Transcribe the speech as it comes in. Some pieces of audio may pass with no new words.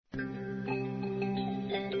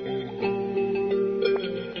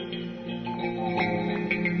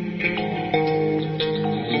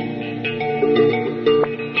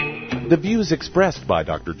The views expressed by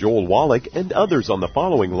Dr. Joel Wallach and others on the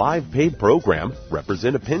following live paid program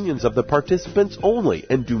represent opinions of the participants only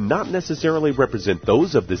and do not necessarily represent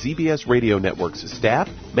those of the ZBS Radio Network's staff,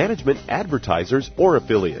 management, advertisers, or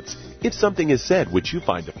affiliates. If something is said which you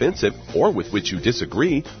find offensive or with which you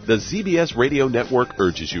disagree, the ZBS Radio Network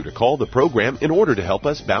urges you to call the program in order to help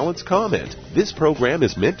us balance comment. This program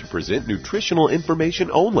is meant to present nutritional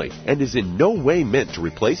information only and is in no way meant to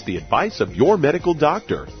replace the advice of your medical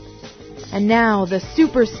doctor. And now, the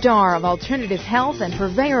superstar of alternative health and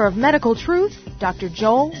purveyor of medical truth, Dr.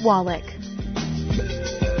 Joel Wallach.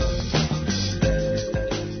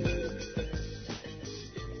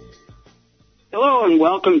 Hello and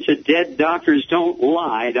welcome to Dead Doctors Don't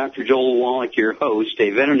Lie. Dr. Joel Wallach, your host,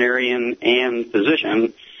 a veterinarian and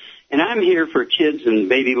physician. And I'm here for kids and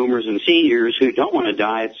baby boomers and seniors who don't want to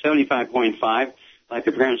die at 75.5 like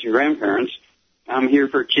their parents and grandparents. I'm here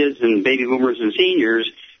for kids and baby boomers and seniors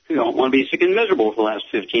who don't want to be sick and miserable for the last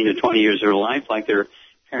 15 to 20 years of their life like their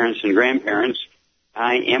parents and grandparents.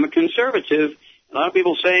 I am a conservative. A lot of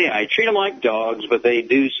people say I treat them like dogs, but they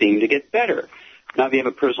do seem to get better. Now, if you have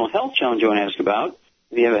a personal health challenge you want to ask about,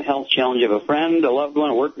 if you have a health challenge of a friend, a loved one,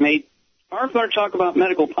 a workmate, or if you want to talk about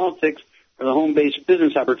medical politics or the home-based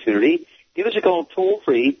business opportunity, give us a call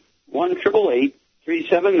toll-free,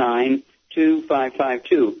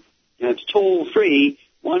 1-888-379-2552. That's toll-free,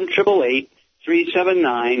 1-888-379-2552.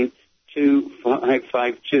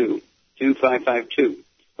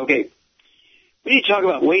 Okay. We need to talk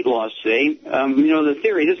about weight loss today. The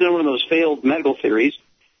theory, this is one of those failed medical theories.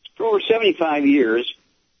 For over 75 years,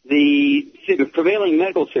 the prevailing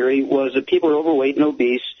medical theory was that people are overweight and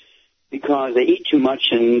obese because they eat too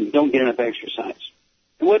much and don't get enough exercise.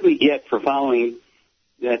 And what we get for following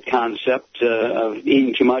that concept of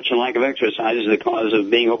eating too much and lack of exercise is the cause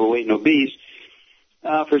of being overweight and obese.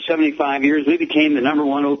 For 75 years, we became the number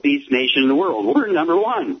one obese nation in the world. We're number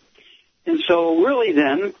one. And so really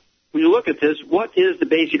then, when you look at this, what is the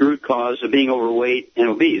basic root cause of being overweight and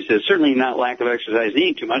obese? It's certainly not lack of exercise and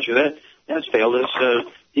eating too much. That's failed us.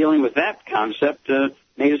 Dealing with that concept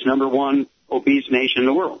made us number one obese nation in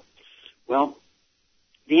the world. Well,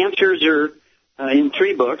 the answers are in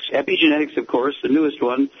 3 books. Epigenetics, of course, the newest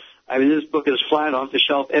one. This book is flat off the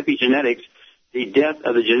shelf. Epigenetics, the death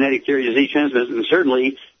of the genetic theory of disease transmission. And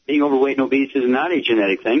certainly, being overweight and obese is not a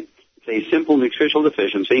genetic thing. It's a simple nutritional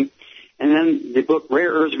deficiency. And then the book,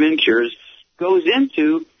 Rare Herbs and Cures, goes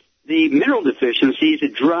into the mineral deficiencies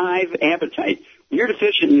that drive appetite. When you're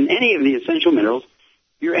deficient in any of the essential minerals,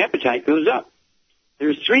 your appetite goes up.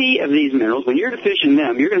 There's 3 of these minerals. When you're deficient in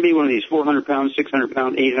them, you're going to be one of these 400-pound,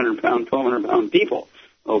 600-pound, 800-pound, 1,200-pound people,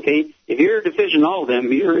 okay? If you're deficient in all of them,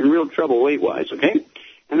 you're in real trouble weight-wise, okay?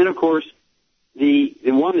 And then, of course, the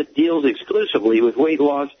one that deals exclusively with weight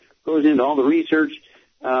loss goes into all the research,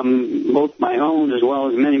 both my own as well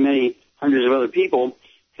as many, many hundreds of other people,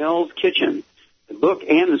 Hell's Kitchen, the book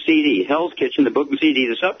and the CD. Hell's Kitchen, the book and CD.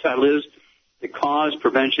 The subtitle is The Cause,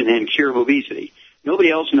 Prevention, and Cure of Obesity. Nobody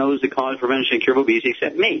else knows the cause, prevention, and cure of obesity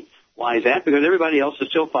except me. Why is that? Because everybody else is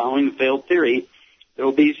still following the failed theory that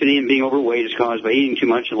obesity and being overweight is caused by eating too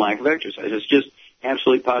much and lack of exercise. It's just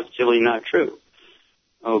absolutely, positively not true.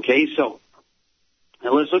 Okay, so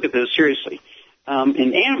now let's look at this seriously.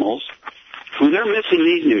 In animals, when they're missing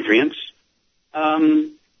these nutrients,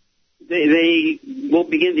 they will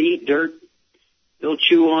begin to eat dirt. They'll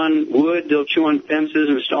chew on wood. They'll chew on fences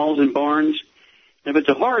and stalls and barns. If it's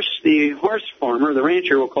a horse, the horse farmer, the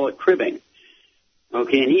rancher, will call it cribbing.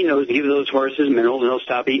 Okay, and he knows to give those horses minerals, and they'll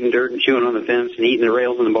stop eating dirt and chewing on the fence and eating the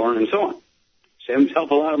rails in the barn and so on. Save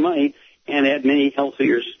himself a lot of money and add many health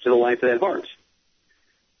years to the life of that horse.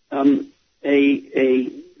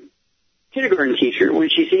 A kindergarten teacher, when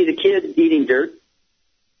she sees a kid eating dirt,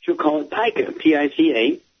 she'll call it pica,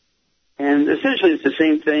 P-I-C-A. And essentially it's the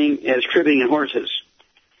same thing as cribbing in horses.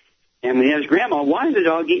 And when he asks Grandma, why is the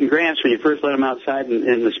dog eating grass when you first let him outside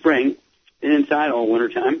in the spring and inside all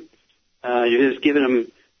wintertime? You're just giving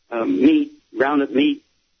him meat, ground up meat,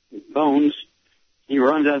 bones. He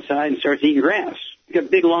runs outside and starts eating grass. He's got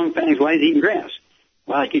big, long fangs. Why is he eating grass?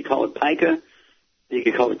 Well, you could call it pica. You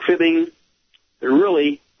could call it cribbing. But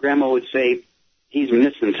really, Grandma would say, he's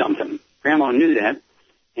missing something. Grandma knew that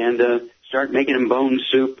and start making him bone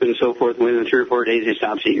soup and so forth. Within 3 or 4 days, he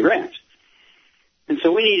stops eating grass. And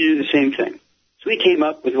so we need to do the same thing. So we came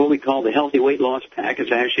up with what we call the Healthy Weight Loss Pack.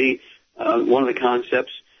 It's actually one of the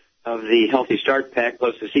concepts of the Healthy Start Pack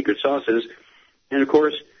plus the secret sauces. And, of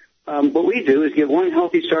course, what we do is give 1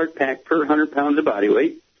 Healthy Start Pack per 100 pounds of body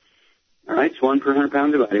weight. All right, it's 1 per 100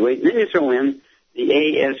 pounds of body weight. And then you throw in the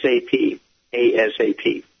ASAP.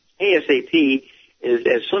 ASAP. ASAP is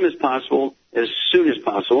as slim as possible, as soon as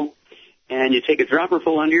possible. and you take a dropper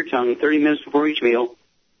full under your tongue 30 minutes before each meal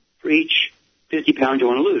for each 50 pounds you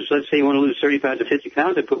want to lose. So let's say you want to lose 35 to 50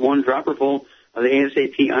 pounds. I put one dropper full of the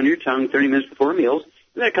ASAP under your tongue 30 minutes before meals.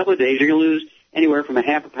 In a couple of days, you're going to lose anywhere from a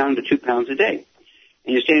half a pound to 2 pounds a day.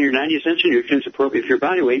 And you stay on your 90 essential nutrients appropriate for your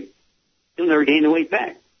body weight, you'll never gain the weight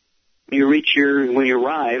back. When you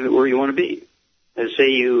arrive at where you want to be. Let's say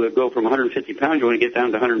you go from 150 pounds, you want to get down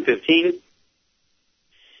to 115.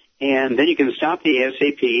 And then you can stop the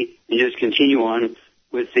ASAP and just continue on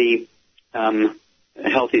with the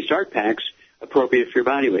healthy start packs appropriate for your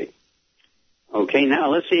body weight. Okay, now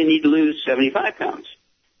let's say you need to lose 75 pounds.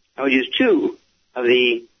 I would use 2 of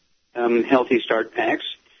the healthy start packs,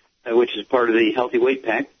 which is part of the healthy weight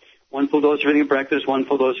pack. 1 full dose everything at breakfast, 1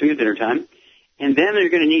 full dose everything at dinner time. And then you're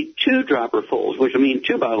going to need 2 dropper fulls, which will mean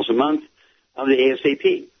 2 bottles a month of the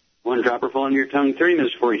ASAP. 1 dropper full under your tongue 30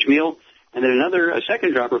 minutes before each meal, and then a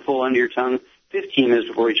second dropper full under your tongue 15 minutes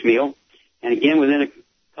before each meal. And again, within a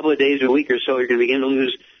couple of days or a week or so, you're going to begin to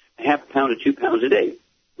lose a half a pound to 2 pounds a day.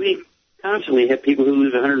 We constantly have people who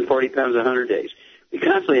lose 140 pounds in 100 days. We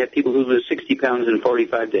constantly have people who lose 60 pounds in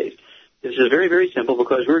 45 days. This is very, very simple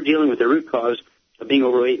because we're dealing with the root cause of being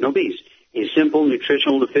overweight and obese, a simple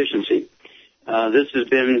nutritional deficiency. This has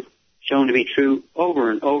been shown to be true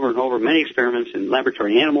over and over and over, many experiments in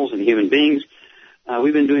laboratory animals and human beings.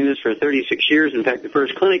 We've been doing this for 36 years. In fact, the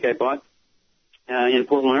first clinic I bought in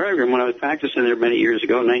Portland, Oregon, when I was practicing there many years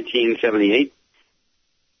ago, 1978,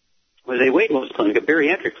 was a weight loss clinic, a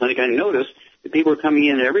bariatric clinic. I noticed that people were coming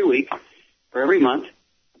in every week or every month,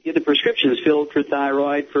 get the prescriptions filled for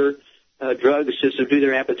thyroid, for drugs to subdue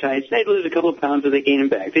their appetites. They'd lose a couple of pounds and they gain them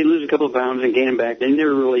back. They'd lose a couple of pounds and gain them back. They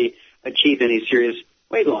never really achieved any serious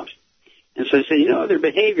weight loss. And so I said, their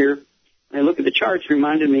behavior, and I looked at the charts,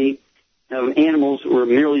 reminded me of animals who were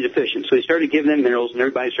minerally deficient. So we started giving them minerals, and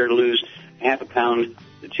everybody started to lose half a pound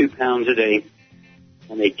to 2 pounds a day.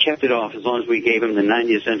 And they kept it off as long as we gave them the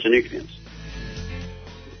 90 essential nutrients.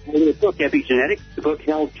 The book Epigenetics, the book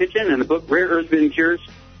Hell's Kitchen, and the book Rare Earth-Bitten Cures,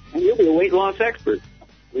 and you'll be a weight loss expert.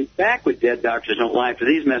 We're back with Dead Doctors Don't Lie for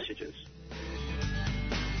these messages.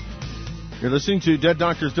 You're listening to Dead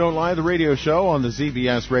Doctors Don't Lie, the radio show on the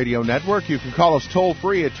ZBS Radio Network. You can call us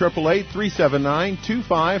toll-free at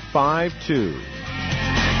 888-379-2552.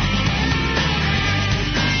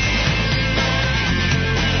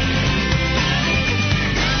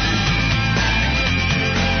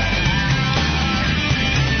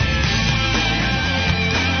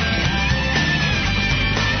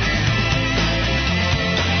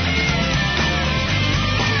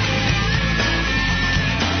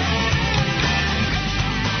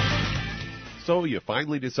 So you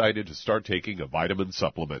finally decided to start taking a vitamin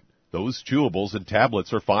supplement. Those chewables and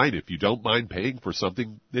tablets are fine if you don't mind paying for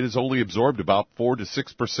something that is only absorbed about 4 to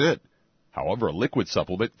 6%. However, a liquid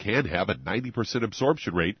supplement can have a 90%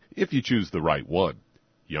 absorption rate if you choose the right one.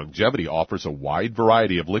 Youngevity offers a wide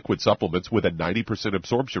variety of liquid supplements with a 90%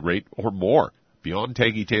 absorption rate or more. Beyond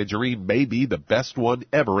Tangy Tangerine may be the best one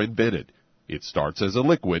ever invented. It starts as a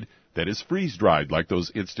liquid that is freeze-dried like those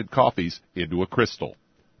instant coffees into a crystal.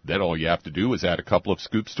 Then all you have to do is add a couple of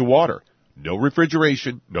scoops to water. No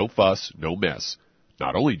refrigeration, no fuss, no mess.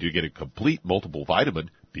 Not only do you get a complete multiple vitamin,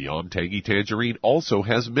 Beyond Tangy Tangerine also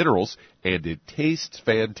has minerals, and it tastes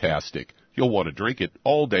fantastic. You'll want to drink it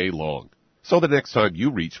all day long. So the next time you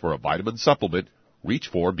reach for a vitamin supplement, reach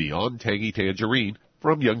for Beyond Tangy Tangerine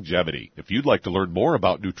from Youngevity. If you'd like to learn more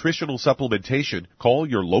about nutritional supplementation, call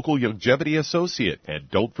your local Youngevity associate, and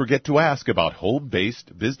don't forget to ask about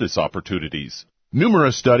home-based business opportunities.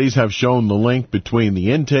 Numerous studies have shown the link between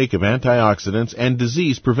the intake of antioxidants and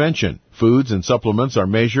disease prevention. Foods and supplements are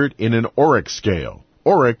measured in an ORAC scale.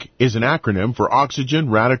 ORAC is an acronym for Oxygen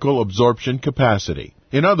Radical Absorption Capacity.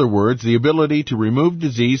 In other words, the ability to remove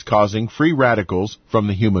disease-causing free radicals from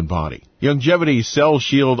the human body. Youngevity's Cell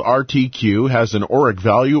Shield RTQ has an ORAC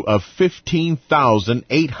value of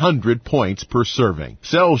 15,800 points per serving.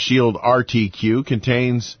 Cell Shield RTQ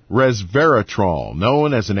contains resveratrol,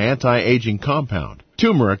 known as an anti-aging compound.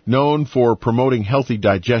 Turmeric, known for promoting healthy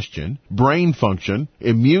digestion, brain function,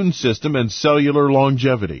 immune system, and cellular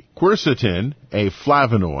longevity. Quercetin, a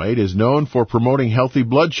flavonoid, is known for promoting healthy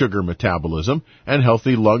blood sugar metabolism and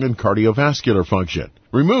healthy lung and cardiovascular function.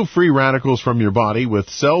 Remove free radicals from your body with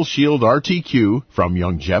Cell Shield RTQ from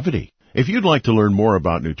Youngevity. If you'd like to learn more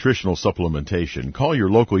about nutritional supplementation, call your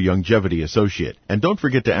local Youngevity associate. And don't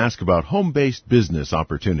forget to ask about home-based business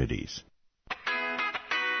opportunities.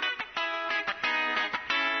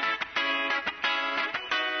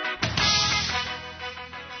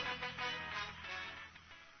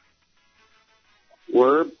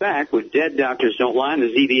 we're back with Dead Doctors Don't Lie on the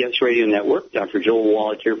ZBS Radio Network. Dr. Joel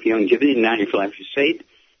Wallach here for Youngevity and 90 for Life Crusade.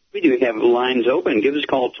 We do have lines open. Give us a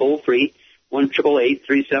call toll-free,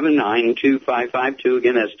 1-888-379-2552.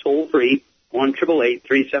 Again, that's toll-free,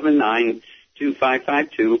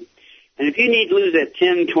 1-888-379-2552. And if you need to lose that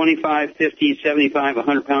 10, 25, 50, 75,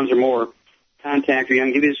 100 pounds or more, contact your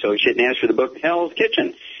Youngevity associate and ask for the book Hell's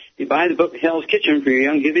Kitchen. If you buy the book Hell's Kitchen for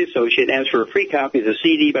your Youngevity associate, ask for a free copy of the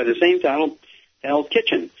CD by the same title, Hell's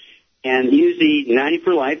Kitchen. And use the 90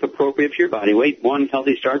 for Life, appropriate for your body weight, one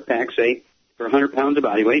healthy start pack, say, for 100 pounds of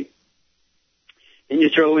body weight. Then you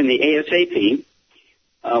throw in the ASAP,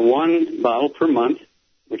 one bottle per month,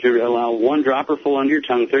 which will allow one dropper full under your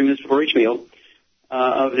tongue 30 minutes before each meal,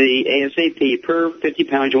 of the ASAP per 50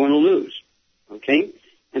 pounds you want to lose. Okay?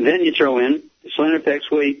 And then you throw in the SlenderFX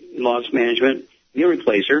Weight Loss Management Meal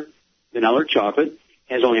Replacer, vanilla or chocolate,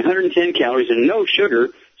 has only 110 calories and no sugar,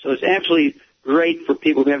 so it's absolutely great for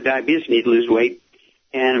people who have diabetes and need to lose weight.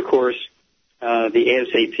 And, of course, the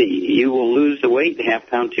ASAP. You will lose the weight, half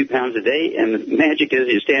pound, 2 pounds a day, and the magic is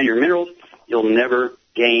you stay on your minerals, you'll never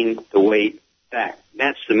gain the weight back.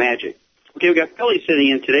 That's the magic. Okay, we've got Billy sitting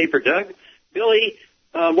in today for Doug. Billy,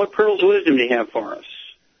 what pearls of wisdom do you have for us?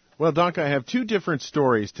 Well, Doc, I have two different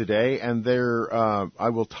stories today, and I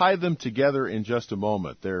will tie them together in just a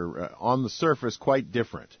moment. They're on the surface quite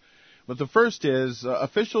different. But the first is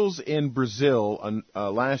officials in Brazil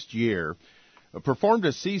last year performed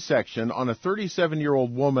a C-section on a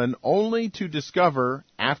 37-year-old woman only to discover,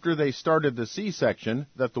 after they started the C-section,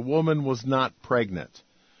 that the woman was not pregnant.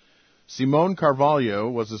 Simone Carvalho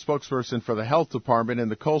was a spokesperson for the health department in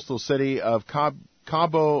the coastal city of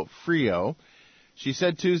Cabo Frio. She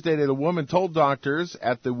said Tuesday that a woman told doctors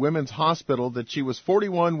at the women's hospital that she was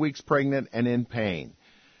 41 weeks pregnant and in pain.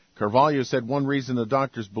 Carvalho said one reason the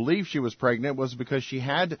doctors believed she was pregnant was because she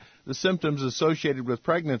had the symptoms associated with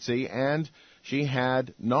pregnancy and she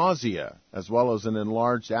had nausea as well as an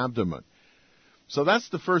enlarged abdomen. So that's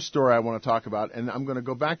the first story I want to talk about, and I'm going to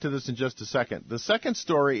go back to this in just a second. The second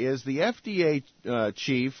story is the FDA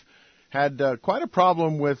chief had quite a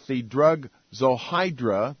problem with the drug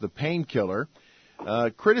Zohydra, the painkiller.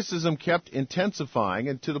 Criticism kept intensifying,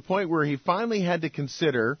 and to the point where he finally had to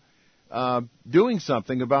consider doing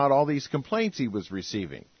something about all these complaints he was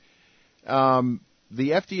receiving.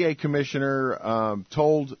 The FDA commissioner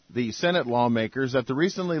told the Senate lawmakers that the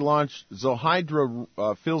recently launched Zohydra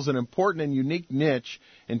fills an important and unique niche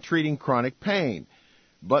in treating chronic pain.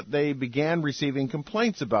 But they began receiving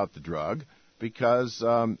complaints about the drug because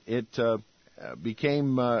it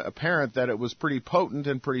became apparent that it was pretty potent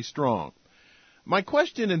and pretty strong. My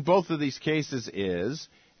question in both of these cases is,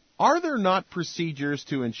 are there not procedures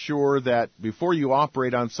to ensure that before you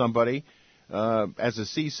operate on somebody as a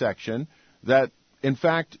C-section, that in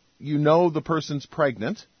fact you know the person's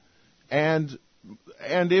pregnant, and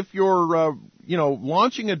if you're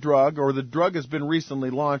launching a drug or the drug has been recently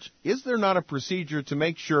launched, is there not a procedure to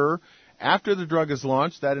make sure after the drug is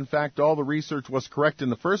launched that in fact all the research was correct in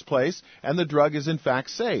the first place and the drug is in fact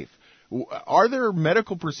safe? Are there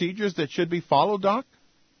medical procedures that should be followed, Doc?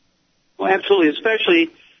 Well, absolutely,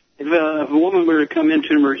 especially if a woman were to come into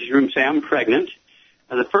an emergency room and say, I'm pregnant,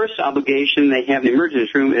 the first obligation they have in the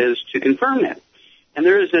emergency room is to confirm that. And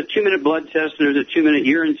there is a 2-minute blood test, and there's a 2-minute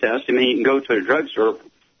urine test. I mean, you can go to a drugstore,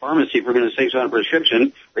 pharmacy, for goodness sakes, on a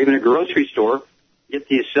prescription, or even a grocery store, get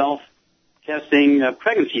the self-testing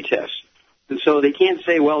pregnancy test. And so they can't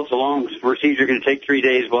say, well, it's a long procedure, going to take 3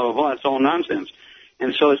 days, blah, blah, blah. It's all nonsense.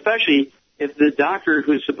 And so especially if the doctor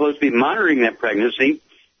who's supposed to be monitoring that pregnancy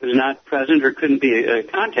is not present or couldn't be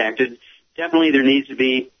contacted, definitely there needs to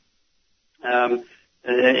be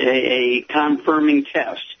a confirming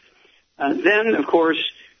test. Then, of course,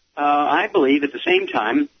 I believe at the same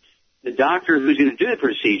time, the doctor who's going to do the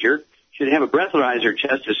procedure should have a breathalyzer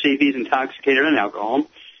test to see if he's intoxicated on alcohol.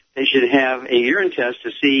 They should have a urine test to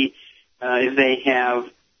see if they have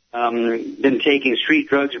been taking street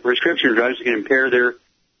drugs or prescription drugs that can impair their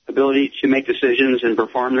ability to make decisions and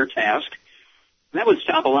perform their task. And that would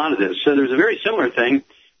stop a lot of this. So there's a very similar thing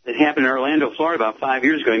that happened in Orlando, Florida about 5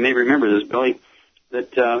 years ago. You may remember this, Billy,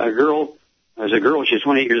 that a girl, she was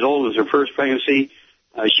 28 years old, it was her first pregnancy.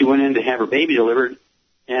 She went in to have her baby delivered,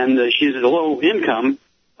 and she's at a low-income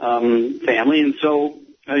family, and so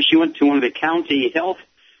she went to one of the county health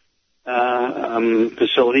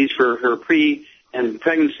facilities for her pre- and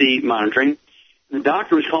pregnancy monitoring. The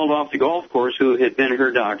doctor was called off the golf course, who had been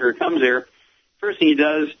her doctor, comes there. First thing he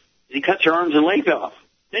does is he cuts her arms and legs off.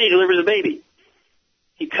 Then he delivers a baby.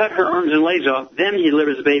 He cut her arms and legs off, then he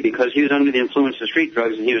delivers a baby because he was under the influence of street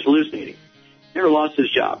drugs and he was hallucinating. Never lost his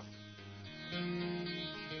job.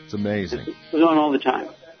 It's amazing. It goes on all the time.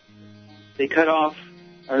 They cut off,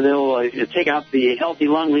 or they'll take out the healthy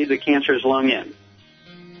lung, leave the cancerous lung in.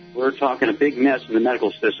 We're talking a big mess in the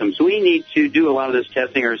medical system. So we need to do a lot of this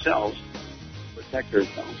testing ourselves, protect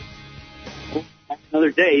ourselves. Well,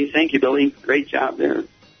 another day. Thank you, Billy. Great job there.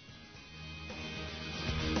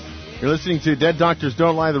 You're listening to Dead Doctors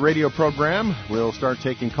Don't Lie, the radio program. We'll start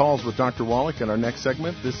taking calls with Dr. Wallach in our next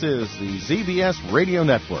segment. This is the ZBS Radio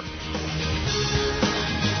Network.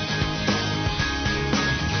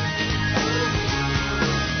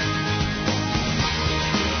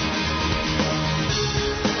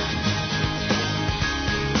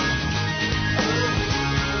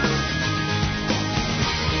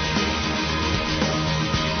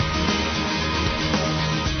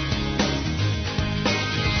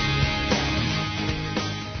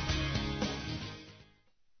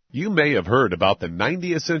 You may have heard about the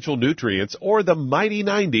 90 essential nutrients or the Mighty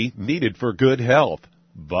 90 needed for good health.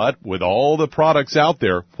 But with all the products out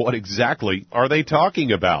there, what exactly are they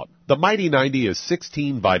talking about? The Mighty 90 is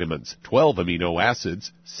 16 vitamins, 12 amino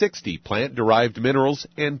acids, 60 plant-derived minerals,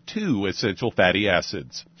 and 2 essential fatty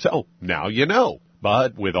acids. So, now you know.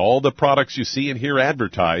 But with all the products you see and hear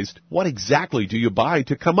advertised, what exactly do you buy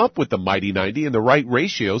to come up with the Mighty 90 and the right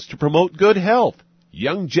ratios to promote good health?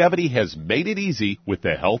 Youngevity has made it easy with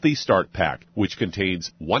the Healthy Start Pack, which contains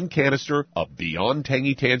 1 canister of Beyond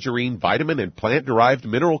Tangy Tangerine Vitamin and Plant-Derived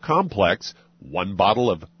Mineral Complex, 1 bottle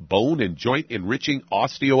of Bone and Joint Enriching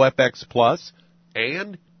OsteoFX Plus,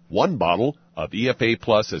 and 1 bottle of EFA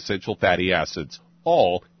Plus Essential Fatty Acids,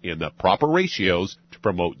 all in the proper ratios to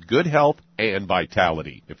promote good health and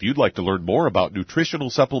vitality. If you'd like to learn more about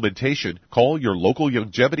nutritional supplementation, call your local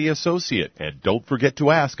Youngevity associate, and don't forget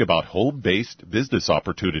to ask about home-based business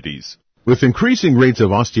opportunities. With increasing rates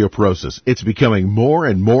of osteoporosis, it's becoming more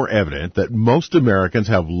and more evident that most Americans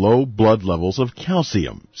have low blood levels of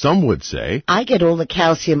calcium. Some would say, I get all the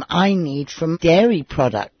calcium I need from dairy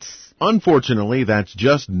products. Unfortunately, that's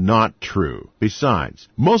just not true. Besides,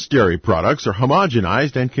 most dairy products are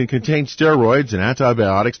homogenized and can contain steroids and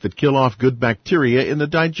antibiotics that kill off good bacteria in the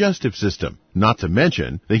digestive system. Not to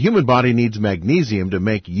mention, the human body needs magnesium to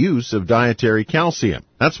make use of dietary calcium.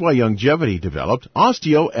 That's why Youngevity developed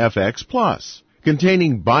OsteoFX Plus,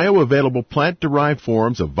 containing bioavailable plant-derived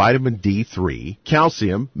forms of vitamin D3,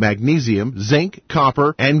 calcium, magnesium, zinc,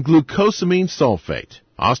 copper, and glucosamine sulfate.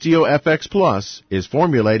 OsteoFX Plus is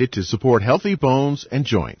formulated to support healthy bones and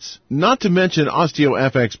joints. Not to mention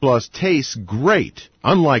OsteoFX Plus tastes great,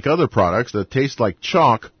 unlike other products that taste like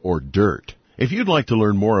chalk or dirt. If you'd like to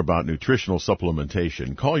learn more about nutritional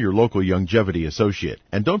supplementation, call your local Youngevity associate,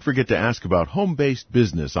 and don't forget to ask about home-based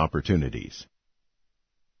business opportunities.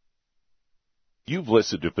 You've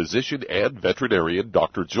listened to physician and veterinarian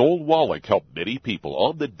Dr. Joel Wallach help many people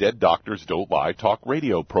on the Dead Doctors Don't Lie talk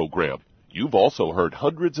radio program. You've also heard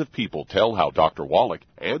hundreds of people tell how Dr. Wallach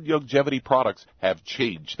and Youngevity products have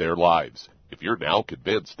changed their lives. If you're now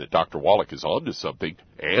convinced that Dr. Wallach is onto something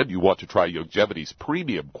and you want to try Youngevity's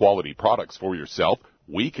premium quality products for yourself,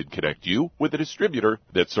 we can connect you with a distributor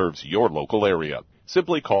that serves your local area.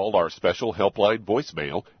 Simply call our special helpline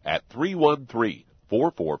voicemail at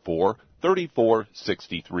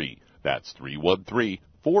 313-444-3463. That's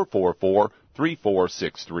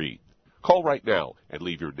 313-444-3463. Call right now and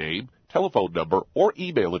leave your name, telephone number, or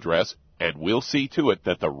email address, and we'll see to it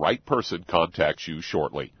that the right person contacts you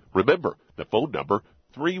shortly. Remember, the phone number,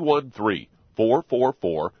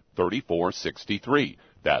 313-444-3463.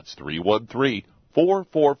 That's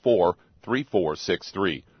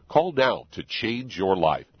 313-444-3463. Call now to change your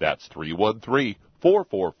life. That's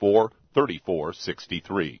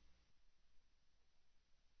 313-444-3463.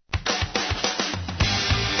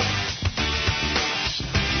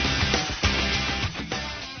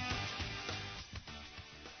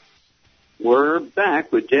 We're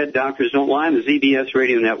back with Dead Doctors Don't Lie on the ZBS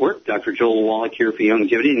Radio Network. Dr. Joel Wallach here for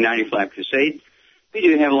Youngevity and 95 Crusade. We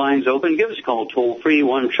do have lines open. Give us a call toll-free,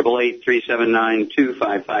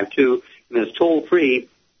 1-888-379-2552. And that's toll-free,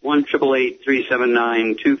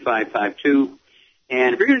 1-888-379-2552.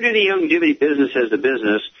 And if you're going to do the Youngevity business as a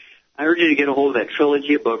business, I urge you to get a hold of that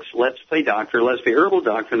trilogy of books, Let's Play Doctor, Let's Play Herbal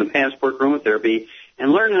Doctor, and the Passport Aromatherapy,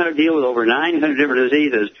 and learn how to deal with over 900 different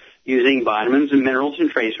diseases using vitamins and minerals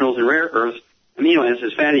and trace minerals and rare earths, amino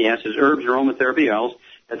acids, fatty acids, herbs, aromatherapy oils.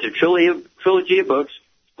 That's a trilogy of books,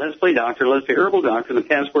 Let's Play Doctor, Let's Play Herbal Doctor, and the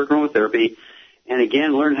Passport Aromatherapy. And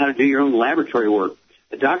again, learn how to do your own laboratory work.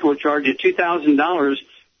 The doctor will charge you $2,000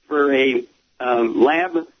 for a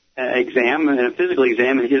lab exam and a physical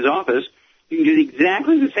exam in his office. You can do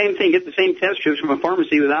exactly the same thing, get the same test strips from a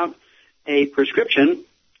pharmacy without a prescription,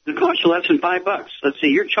 It'll cost you less than $5. Let's see,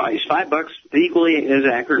 your choice. $5, equally as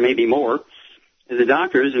accurate, maybe more, as the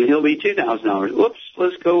doctor's, and he'll be $2,000. Whoops,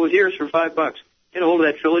 let's go with yours for $5. Get a hold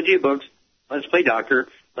of that trilogy of books, Let's Play Doctor,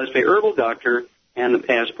 Let's Play Herbal Doctor, and the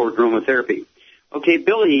Passport Aromatherapy. Okay,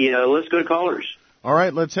 Billy, let's go to callers. All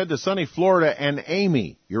right, let's head to sunny Florida. And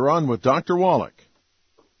Amy, you're on with Dr. Wallach.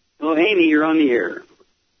 Hello, Amy, you're on the air.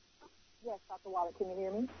 Yes, Dr. Wallach, can you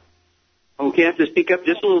hear me? Okay, I have to speak up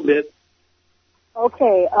just a little bit.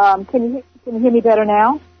 Okay, can you hear me better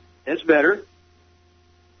now? That's better.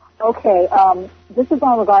 Okay, this is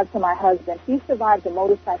on regards to my husband. He survived a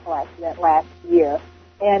motorcycle accident last year,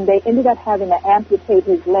 and they ended up having to amputate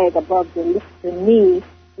his leg above the knee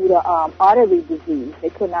due to artery disease. They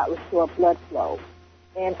could not restore blood flow.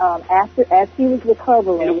 And as he was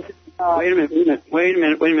recovering... Wait a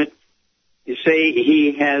minute. You say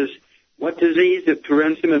he has what disease that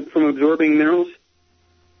prevents him from absorbing minerals?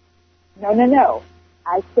 No.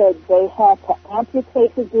 I said they had to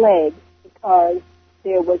amputate his leg because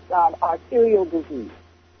there was arterial disease.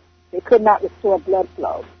 They could not restore blood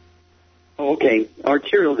flow. Oh, okay.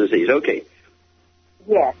 Arterial disease. Okay.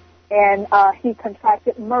 Yes. And he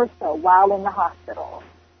contracted MRSA while in the hospital.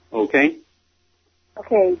 Okay.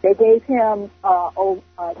 Okay. They gave him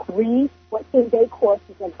 3 14-day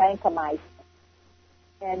courses of vancomycin.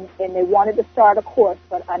 And they wanted to start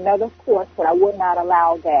another course, but I would not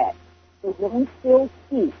allow that. The wound still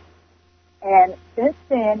heats. And since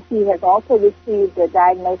then, he has also received the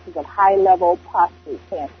diagnosis of high-level prostate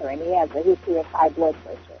cancer, and he has a history of high blood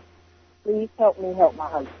pressure. Please help me help my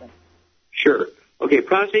husband. Sure. Okay,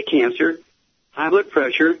 prostate cancer, high blood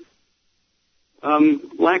pressure,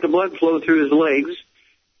 lack of blood flow through his legs.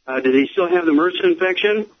 Does he still have the MRSA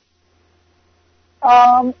infection?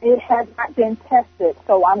 It has not been tested,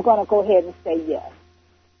 so I'm going to go ahead and say yes.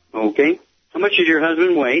 Okay. How much does your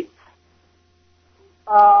husband weigh?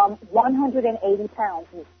 180 pounds.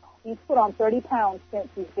 He's put on 30 pounds since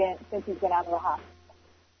he's been out of the hospital.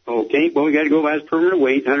 Okay. Well, we got to go by his permanent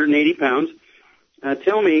weight, 180 pounds.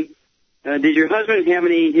 Tell me, did your husband have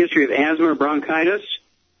any history of asthma or bronchitis?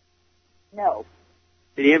 No.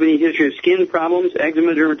 Did he have any history of skin problems,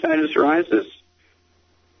 eczema, dermatitis, psoriasis?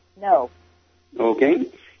 No. Okay.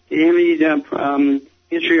 Did he have any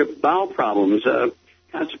history of bowel problems,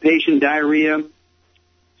 constipation, diarrhea,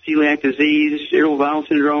 celiac disease, irritable bowel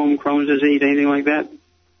syndrome, Crohn's disease, anything like that?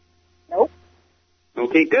 Nope.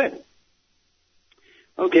 Okay, good.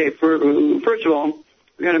 Okay, first of all,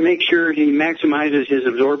 we've got to make sure he maximizes his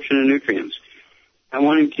absorption of nutrients. I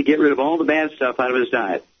want him to get rid of all the bad stuff out of his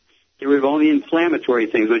diet. Get rid of all the inflammatory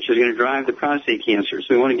things, which is going to drive the prostate cancer.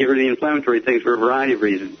 So we want to get rid of the inflammatory things for a variety of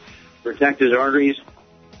reasons. Protect his arteries,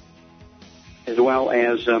 as well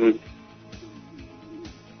as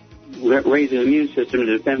raise his immune system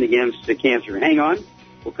to defend against the cancer. Hang on.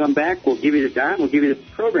 We'll come back. We'll give you the time. We'll give you the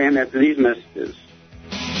program after these messages.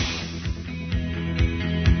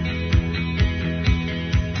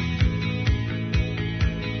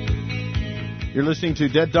 You're listening to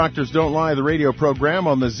Dead Doctors Don't Lie, the radio program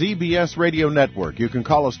on the ZBS Radio Network. You can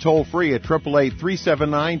call us toll-free at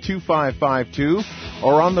 888-379-2552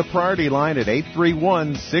 or on the priority line at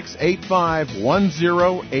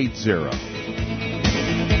 831-685-1080.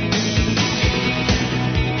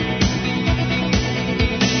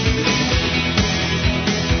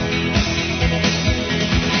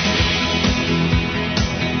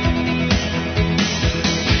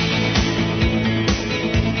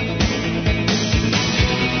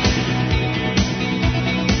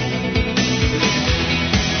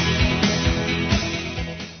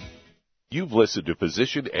 You've listened to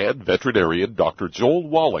physician and veterinarian Dr. Joel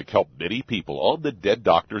Wallach help many people on the Dead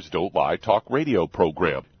Doctors Don't Lie talk radio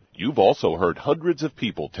program. You've also heard hundreds of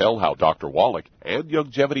people tell how Dr. Wallach and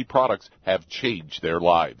Youngevity products have changed their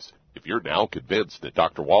lives. If you're now convinced that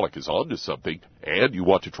Dr. Wallach is onto something and you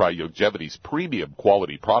want to try Youngevity's premium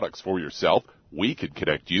quality products for yourself, we can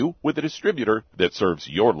connect you with a distributor that serves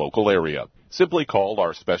your local area. Simply call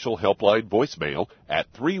our special helpline voicemail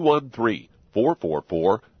at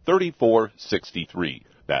 313-444-3463.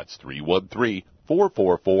 That's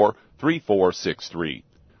 313-444-3463.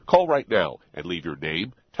 Call right now and leave your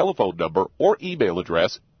name, telephone number, or email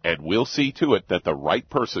address, and we'll see to it that the right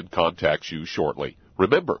person contacts you shortly.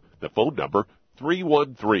 Remember, the phone number,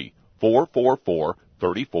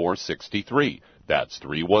 313-444-3463. That's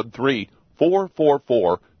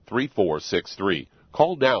 313-444-3463.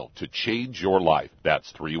 Call now to change your life.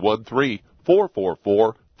 That's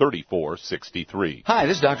 313-444-3463. 3463. Hi,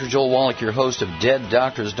 this is Dr. Joel Wallach, your host of Dead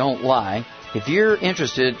Doctors Don't Lie. If you're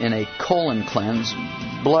interested in a colon cleanse,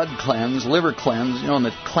 blood cleanse, liver cleanse, in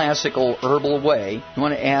the classical herbal way, you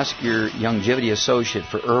want to ask your Youngevity associate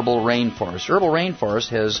for Herbal Rainforest. Herbal Rainforest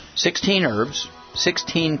has 16 herbs,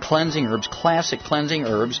 16 cleansing herbs, classic cleansing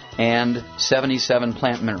herbs, and 77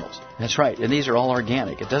 plant minerals. That's right, and these are all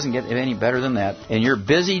organic. It doesn't get any better than that. In your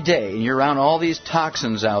busy day, and you're around all these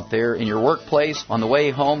toxins out there in your workplace, on the way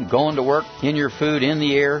home, going to work, in your food, in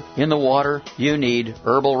the air, in the water, you need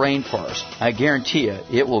Herbal Rainforest. I guarantee you,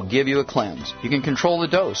 it will give you a cleanse. You can control the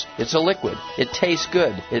dose. It's a liquid. It tastes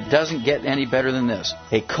good. It doesn't get any better than this.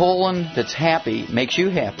 A colon that's happy makes you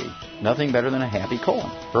happy. Nothing better than a happy colon.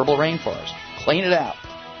 Herbal Rainforest. Clean it out.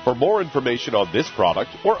 For more information on this product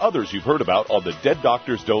or others you've heard about on the Dead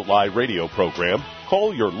Doctors Don't Lie radio program,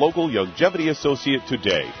 call your local Youngevity associate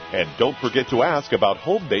today. And don't forget to ask about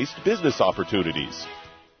home-based business opportunities.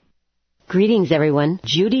 Greetings, everyone.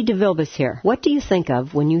 Judy DeVilbus here. What do you think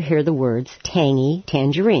of when you hear the words tangy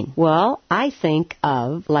tangerine? Well, I think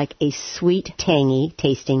of like a sweet, tangy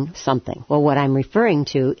tasting something. Well, what I'm referring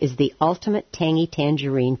to is the Ultimate Tangy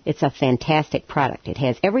Tangerine. It's a fantastic product. It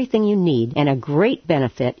has everything you need, and a great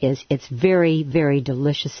benefit is it's very, very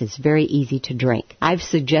delicious. It's very easy to drink. I've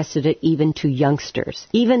suggested it even to youngsters.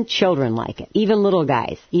 Even children like it. Even little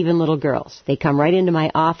guys. Even little girls. They come right into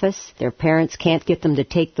my office. Their parents can't get them to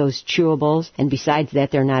take those chewables. And besides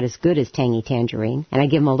that, they're not as good as Tangy Tangerine. And I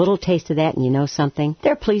give them a little taste of that, and you know something?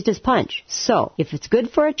 They're pleased as punch. So, if it's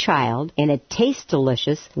good for a child and it tastes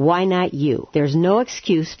delicious, why not you? There's no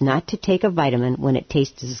excuse not to take a vitamin when it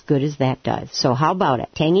tastes as good as that does. So how about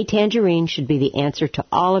it? Tangy Tangerine should be the answer to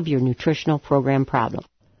all of your nutritional program problems.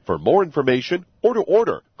 For more information or to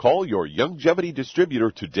order, call your Youngevity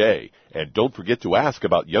distributor today. And don't forget to ask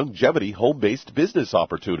about Youngevity home-based business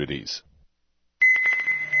opportunities.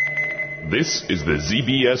 This is the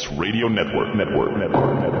ZBS Radio Network.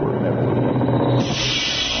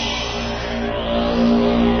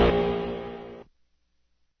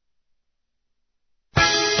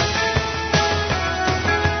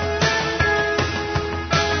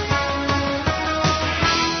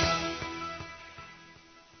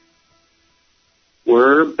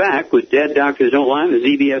 We're back with Dead Doctors Don't Lie on the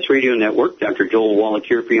ZBS Radio Network. Dr. Joel Wallach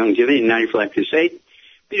here for Youngevity and 90 for Life Crusade.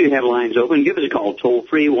 We do have lines open. Give us a call,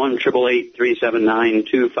 toll-free,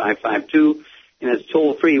 1-888-379-2552. And that's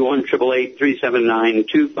toll-free,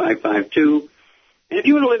 1-888-379-2552. And if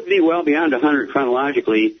you want to live to be well beyond 100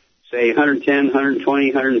 chronologically, say 110,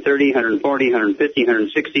 120, 130, 140, 150,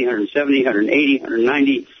 160, 170, 180,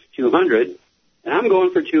 190, 200. And I'm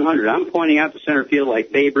going for 200. I'm pointing out the center field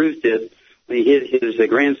like Babe Ruth did when he hit his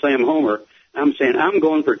Grand Slam homer. I'm saying I'm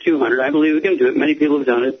going for 200. I believe we can do it. Many people have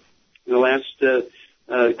done it in the last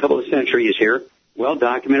couple of centuries here, well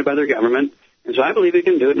documented by their government. And so I believe we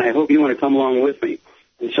can do it, and I hope you want to come along with me.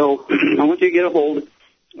 And so I want you to get a hold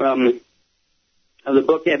of the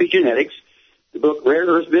book Epigenetics, the book Rare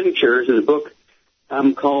Earth Ventures, and the book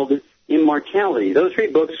called Immortality. Those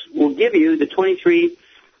three books will give you the 23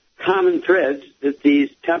 common threads that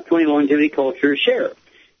these top 20 longevity cultures share.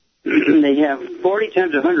 They have 40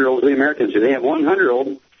 times 100-year-olds we Americans do. They have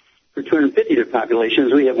 100-year-old for 250 of their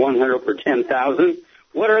populations. We have 100 per 10,000.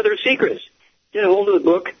 What are their secrets? Get a hold of the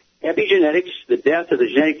book, Epigenetics, The Death of the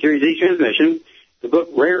Genetic Theory of Disease Transmission, the book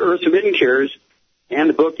Rare Earth Forbidden Cures, and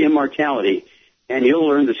the book Immortality. And you'll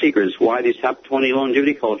learn the secrets why these top 20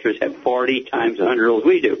 longevity cultures have 40 times 100-year-olds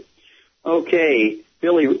we do. Okay,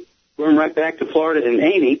 Billy, going right back to Florida and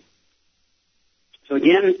Amy. So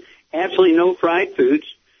again, absolutely no fried foods.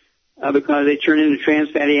 Because they turn into trans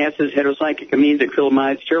fatty acids, heterocyclamines,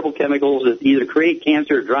 acrylamides, terrible chemicals that either create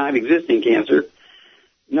cancer or drive existing cancer.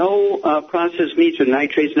 No processed meats with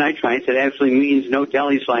nitrates, nitrites. That actually means no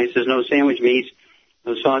deli slices, no sandwich meats,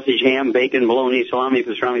 no sausage, ham, bacon, bologna, salami,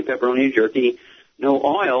 pastrami, pepperoni, and jerky. No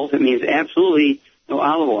oils. It means absolutely no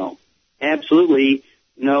olive oil. Absolutely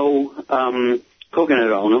no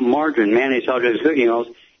coconut oil, no margarine, mayonnaise, salad, cooking oils,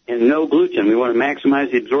 and no gluten. We want to maximize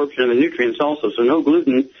the absorption of the nutrients also. So no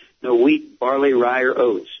gluten, no wheat, barley, rye, or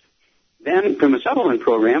oats. Then, from a supplement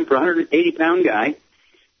program, for a 180-pound guy,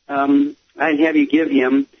 I'd have you give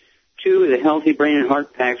him 2 of the Healthy Brain and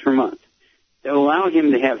Heart packs per month. That will allow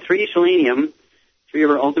him to have 3 selenium, 3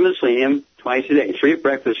 of our ultimate selenium, twice a day, 3 at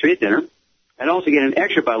breakfast, 3 at dinner. I'd also get an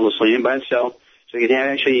extra bottle of selenium by itself, so you could have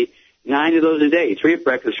actually 9 of those a day, 3 at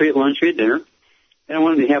breakfast, 3 at lunch, 3 at dinner. Then I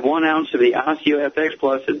want him to have 1 ounce of the OsteoFX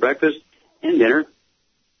Plus at breakfast and dinner,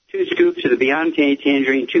 2 scoops of the Beyond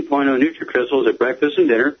Tangerine 2.0 NutriCrystals at breakfast and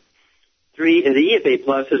dinner, 3 of the EFA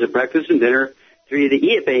Pluses at breakfast and dinner, 3 of the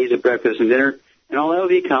EFAs at breakfast and dinner, and all that will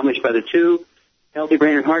be accomplished by the 2 Healthy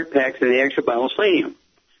Brain and Heart Packs and the extra bottle of selenium.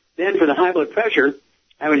 Then for the high blood pressure,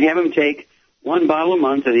 I would have him take 1 bottle a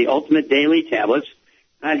month of the Ultimate Daily tablets.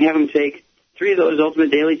 I'd have him take 3 of those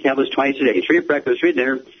Ultimate Daily tablets twice a day, 3 at breakfast, 3 at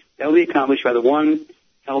dinner. That will be accomplished by the 1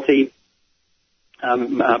 healthy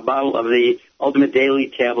bottle of the Ultimate Daily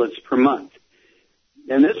tablets per month.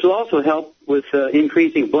 And this will also help with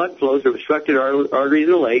increasing blood flow to obstructed arteries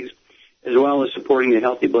in the legs, as well as supporting the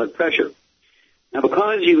healthy blood pressure. Now,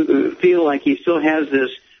 because you feel like he still has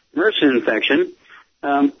this MRSA infection,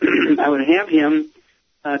 I would have him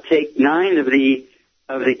take 9 of the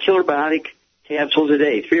Killer Biotic capsules a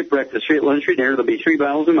day, 3 at breakfast, 3 at lunch, 3 at dinner. There'll be 3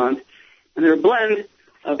 bottles a month. And they're a blend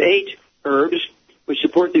of 8 herbs which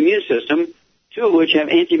support the immune system, 2 of which have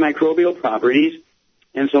antimicrobial properties.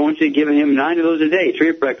 And so once you've given him 9 of those a day, 3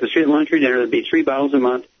 at breakfast, 3 at lunch, 3 at dinner, there'll be 3 bottles a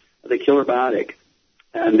month of the Killer Biotic.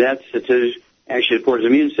 And that's to actually support his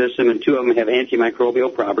immune system, and 2 of them have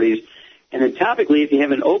antimicrobial properties. And then topically, if you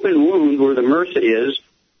have an open wound where the MRSA is,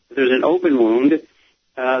 if there's an open wound,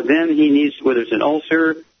 then he needs, whether it's an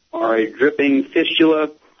ulcer or a dripping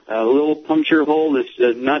fistula, a little puncture hole that's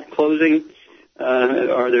not closing,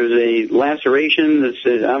 or there's a laceration that's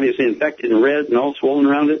obviously infected and red and all swollen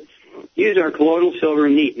around it, use our colloidal silver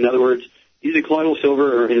neat. In other words, use a colloidal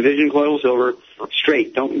silver or Envision colloidal silver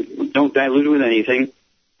straight. Don't dilute it with anything.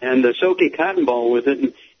 And soak a cotton ball with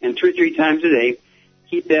it, and 2 or 3 times a day,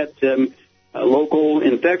 keep that local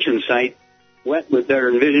infection site wet with our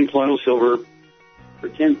Envision colloidal silver for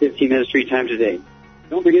 10, 15 minutes 3 times a day.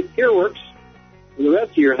 Don't forget PureWorks for the rest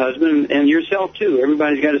of your husband and yourself, too.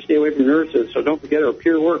 Everybody's got to stay away from nurses, so don't forget our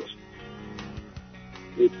PureWorks.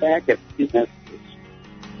 We'll be back at these messages.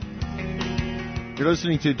 You're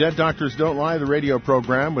listening to Dead Doctors Don't Lie, the radio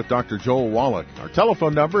program with Dr. Joel Wallach. Our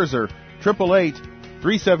telephone numbers are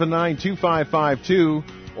 888-379-2552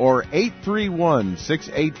 or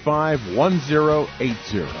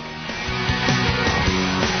 831-685-1080.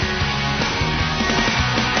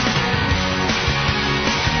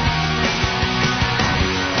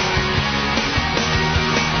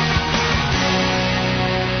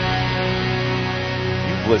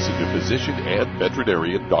 Listen to physician and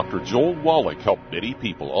veterinarian Dr. Joel Wallach help many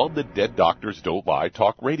people on the Dead Doctors Don't Lie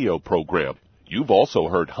talk radio program. You've also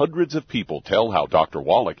heard hundreds of people tell how Dr.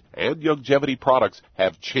 Wallach and Youngevity products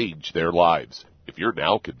have changed their lives. If you're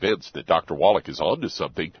now convinced that Dr. Wallach is onto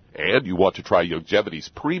something and you want to try Youngevity's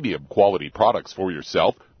premium quality products for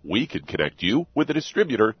yourself, we can connect you with a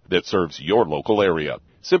distributor that serves your local area.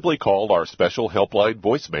 Simply call our special helpline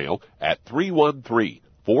voicemail at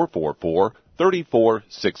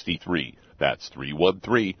 313-444-3463. That's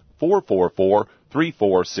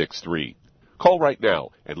 313-444-3463. Call right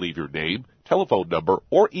now and leave your name, telephone number,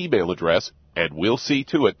 or email address, and we'll see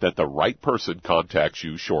to it that the right person contacts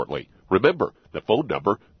you shortly. Remember, the phone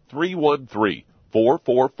number,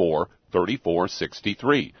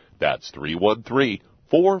 313-444-3463. That's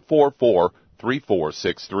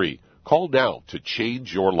 313-444-3463. Call now to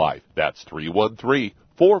change your life. That's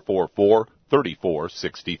 313-444-3463.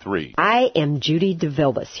 3463. I am Judy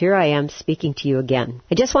DeVilbus. Here I am speaking to you again.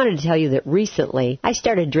 I just wanted to tell you that recently I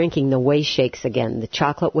started drinking the Whey Shakes again, the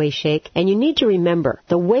chocolate Whey Shake. And you need to remember,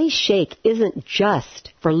 the Whey Shake isn't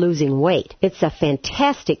just for losing weight. It's a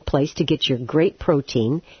fantastic place to get your great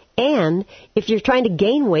protein. And if you're trying to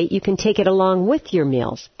gain weight, you can take it along with your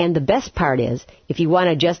meals. And the best part is, if you want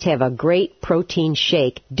to just have a great protein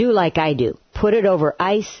shake, do like I do. Put it over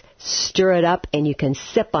ice, stir it up, and you can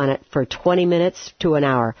sip on it for 20 minutes to an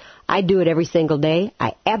hour. I do it every single day.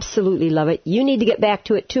 I absolutely love it. You need to get back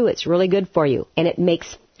to it, too. It's really good for you. And it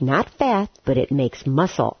makes not fat, but it makes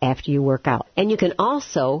muscle after you work out. And you can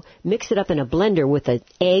also mix it up in a blender with an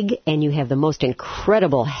egg, and you have the most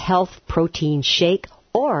incredible health protein shake.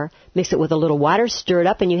 Or mix it with a little water, stir it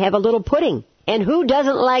up, and you have a little pudding. And who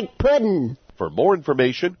doesn't like pudding? For more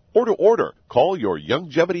information or to order, call your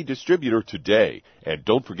Youngevity distributor today. And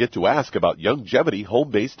don't forget to ask about Youngevity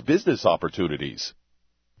home-based business opportunities.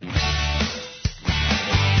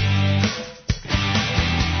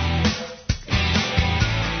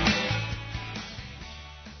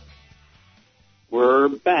 We're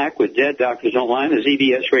back with Dead Doctors Don't Lie, the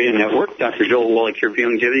ZBS Radio Network. Dr. Joel Wallach here for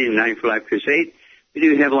Youngevity and 9 for Life Crusade. We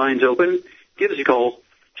do have lines open. Give us a call,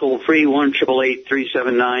 toll-free,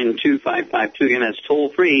 1-888-379-2552. Again, that's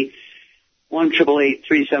toll-free,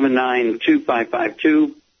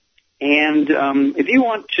 1-888-379-2552. And if you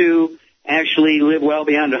want to actually live well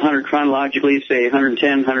beyond 100 chronologically, say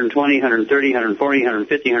 110, 120, 130, 140,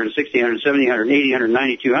 150, 160, 170, 180,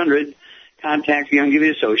 190, 200, contact your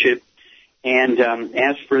Youngevity associate and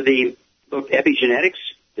ask for the book Epigenetics,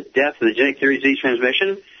 The Death of the Genetic Theory of Disease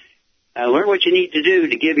Transmission. Learn what you need to do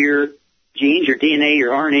to give your genes, your DNA,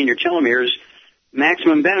 your RNA, and your telomeres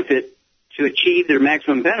maximum benefit to achieve their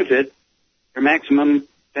maximum benefit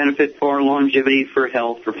for longevity, for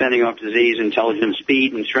health, for fending off disease, intelligence,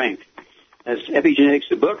 speed, and strength. That's Epigenetics,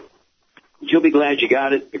 the book. You'll be glad you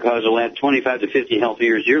got it because it'll add 25 to 50 healthy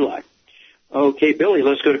years to your life. Okay, Billy,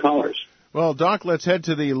 let's go to callers. Well, Doc, let's head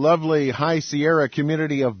to the lovely High Sierra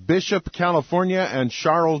community of Bishop, California, and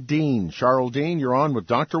Charles Dean. Charles Dean, you're on with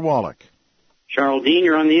Dr. Wallach. Charles Dean,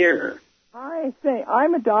 you're on the air. Hi,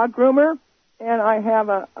 I'm a dog groomer, and I have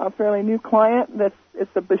a fairly new client.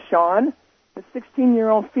 It's a Bichon, a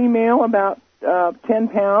 16-year-old female, about 10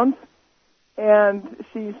 pounds, and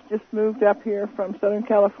she's just moved up here from Southern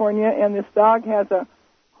California, and this dog has a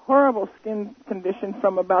horrible skin condition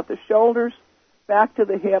from about the shoulders back to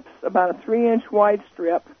the hips, about a 3-inch wide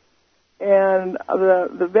strip, and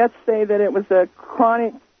the vets say that it was a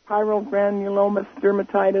chronic pyrogranulomous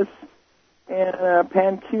dermatitis and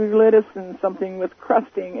panculitis and something with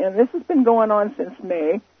crusting, and this has been going on since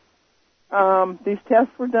May. These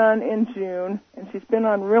tests were done in June, and she's been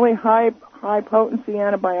on really high potency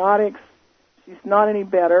antibiotics. She's not any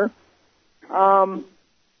better.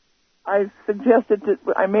 I suggested that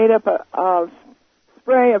I made up a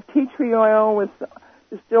spray of tea tree oil with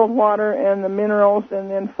distilled water and the minerals, and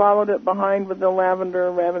then followed it behind with the lavender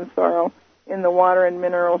Ravensorrow in the water and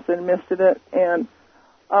minerals and misted it, and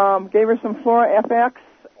gave her some Flora FX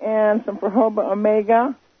and some Jojoba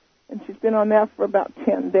Omega, and she's been on that for about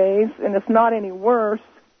 10 days, and it's not any worse.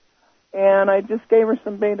 And I just gave her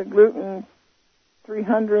some beta-glucan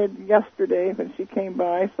 300 yesterday when she came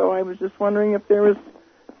by, so I was just wondering if there was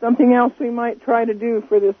something else we might try to do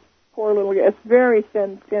for this poor little guy. It's very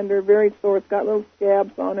tender, very sore. It's got little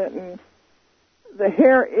scabs on it, and the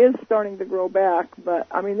hair is starting to grow back, but,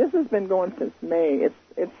 I mean, this has been going since May.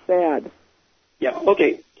 It's sad. Yeah,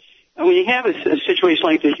 okay. And when you have a situation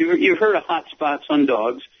like this, you've heard of hot spots on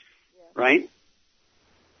dogs, right?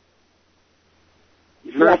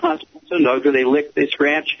 You've heard of hot spots on dogs where they lick, they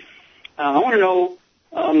scratch. I want to know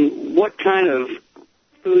what kind of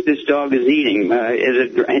food this dog is eating.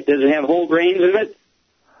 Does it have whole grains in it?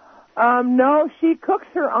 No, she cooks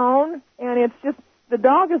her own, and it's just the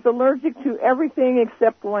dog is allergic to everything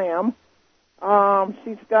except lamb.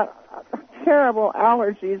 She's got terrible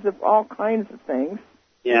allergies of all kinds of things.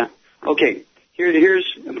 Yeah. Okay. Here's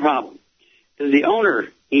the problem. Does the owner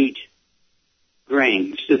eat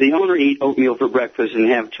grains? Does the owner eat oatmeal for breakfast and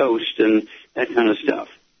have toast and that kind of stuff?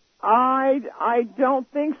 I don't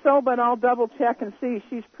think so, but I'll double check and see.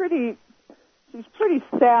 She's pretty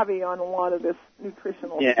savvy on a lot of this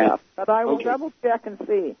nutritional stuff, but I will double check and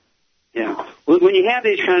see. Yeah. Well, when you have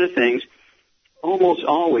these kind of things, almost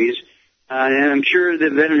always, and I'm sure the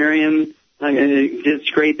veterinarian did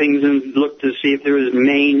scrapings and looked to see if there was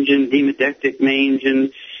mange and demodectic mange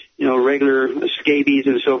and, regular scabies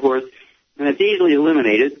and so forth. And it's easily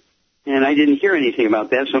eliminated. And I didn't hear anything about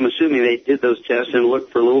that, so I'm assuming they did those tests and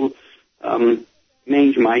looked for little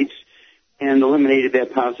mange mites and eliminated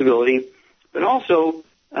that possibility. But also,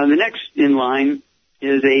 the next in line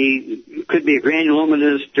is could be a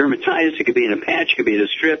granulomatous dermatitis. It could be in a patch. It could be in a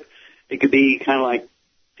strip. It could be kind of like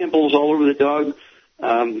pimples all over the dog,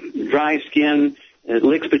 dry skin. It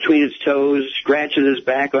licks between its toes, scratches its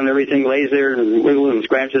back on everything, lays there and wiggles and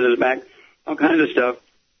scratches its back, all kinds of stuff.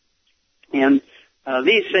 And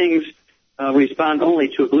these things respond only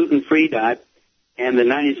to a gluten-free diet and the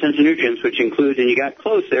 90 essential nutrients, which include, and you got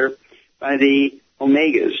close there, by the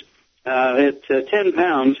omegas. At 10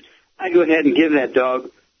 pounds, I'd go ahead and give that dog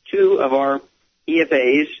 2 of our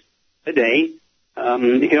EFAs a day.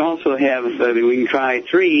 You can also have, we can try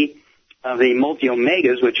 3 of the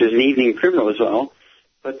multi-omegas, which is an evening primrose oil.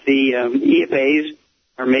 But the EFAs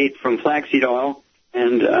are made from flaxseed oil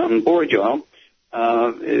and borage oil.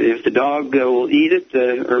 If the dog will eat it,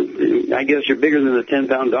 or I guess you're bigger than the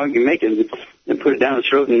 10-pound dog, you make it and put it down its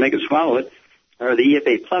throat and make it swallow it, or the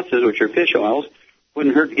EFA pluses, which are fish oils.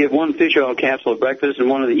 Wouldn't hurt to give 1 fish oil capsule at breakfast and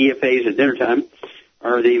 1 of the EFAs at dinner time,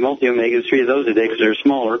 or the multi-omegas, 3 of those a day because they're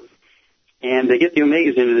smaller. And they get the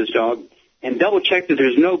omegas into this dog, and double check that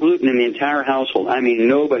there's no gluten in the entire household. I mean,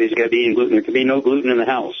 nobody's got to be eating gluten. There could be no gluten in the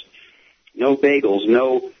house. No bagels,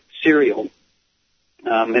 no cereal.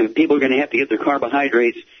 And people are going to have to get their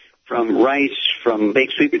carbohydrates from rice, from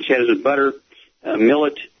baked sweet potatoes with butter,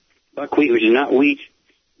 millet, buckwheat, which is not wheat,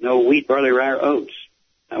 no wheat, barley, rye, or oats.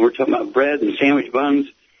 We're talking about bread and sandwich buns.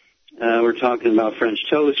 We're talking about French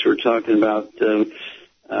toast. We're talking about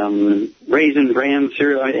raisin bran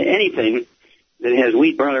cereal, anything that has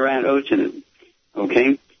wheat, barley, rye, and oats in it.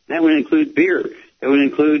 Okay? That would include beer. It would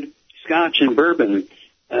include scotch and bourbon.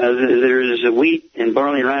 There's wheat and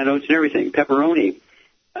barley, rye, and oats and everything. Pepperoni.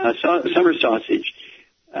 summer sausage,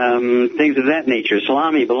 things of that nature,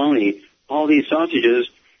 salami, bologna. All these sausages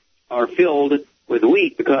are filled with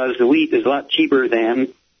wheat because the wheat is a lot cheaper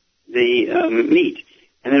than the meat.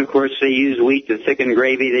 And then, of course, they use wheat to thicken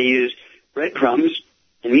gravy. They use breadcrumbs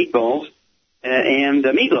and meatballs and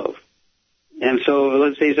meatloaf. And so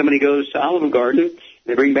let's say somebody goes to Olive Garden,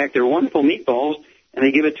 they bring back their wonderful meatballs, and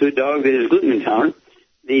they give it to a dog that is gluten intolerant.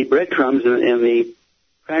 The breadcrumbs and the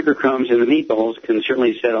cracker crumbs and the meatballs can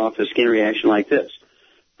certainly set off a skin reaction like this.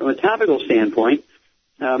 From a topical standpoint,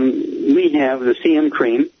 we have the CM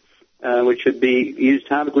cream, which would be used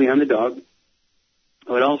topically on the dog.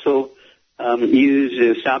 I would also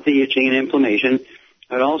use stop the itching and inflammation.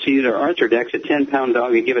 I would also use our Arthrodex, a 10-pound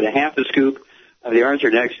dog, and give it a half a scoop of the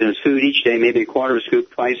Arthrodex in its food each day, maybe a quarter of a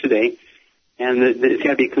scoop twice a day. And it's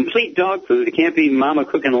got to be complete dog food. It can't be mama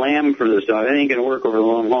cooking lamb for this dog. That ain't going to work over the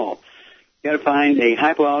long haul. You've got to find a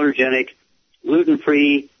hypoallergenic,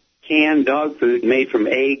 gluten-free canned dog food made from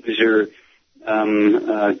eggs or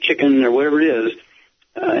chicken or whatever it is.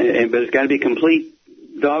 But it's got to be complete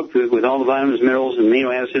dog food with all the vitamins, minerals, and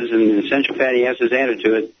amino acids and essential fatty acids added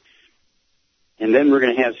to it. And then we're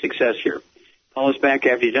going to have success here. Call us back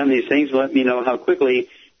after you've done these things and let me know how quickly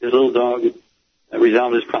this little dog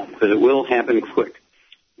resolved this problem, because it will happen quick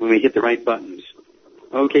when we hit the right buttons.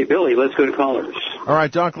 Okay, Billy, let's go to callers. All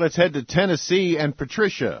right, Doc, let's head to Tennessee and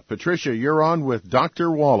Patricia. Patricia, you're on with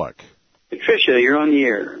Dr. Wallach. Patricia, you're on the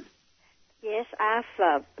air. Yes, I've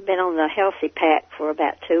been on the Healthy Pack for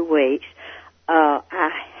about 2 weeks. I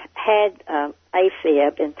had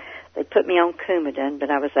AFib, and they put me on Coumadin, but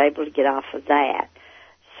I was able to get off of that.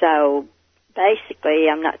 So basically,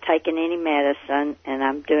 I'm not taking any medicine, and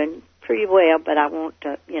I'm doing pretty well, but I want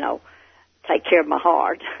to, take care of my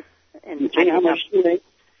heart. And okay, how much do you weigh?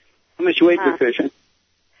 How much you weigh, Patricia?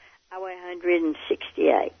 I weigh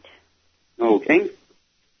 168. Okay. Do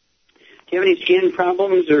you have any skin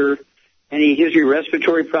problems or any history of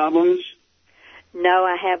respiratory problems? No,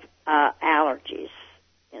 I have allergies.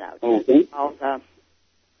 Okay. All the.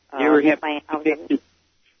 You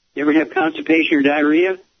ever have constipation or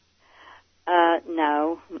diarrhea?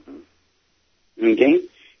 No. Mm-mm. Okay.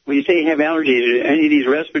 When you say you have allergies, are any of these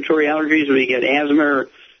respiratory allergies where you get asthma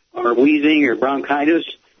or wheezing or bronchitis?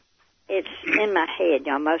 It's in my head.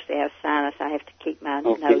 I mostly have sinus. I have to keep my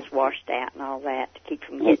nose washed out and all that to keep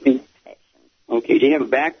from getting infections. Okay. Do you have a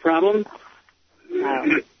back problem?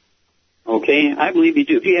 No. Okay. I believe you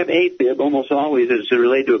do. If you have AFib, almost always it's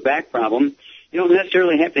related to a back problem. You don't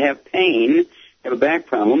necessarily have to have pain, have a back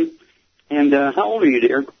problem. And how old are you,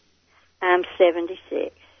 dear? I'm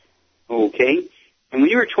 76. Okay. And when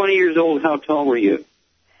you were 20 years old, how tall were you?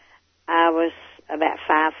 I was about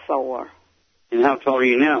 5'4". And how tall are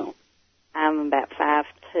you now? I'm about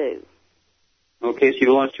 5'2". Okay, so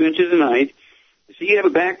you lost 2 inches a night. So you have a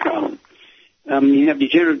back problem. You have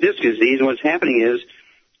degenerative disc disease, and what's happening is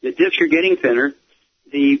the discs are getting thinner,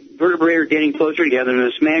 the vertebrae are getting closer together, and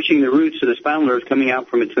they're smashing the roots of the spinal nerves coming out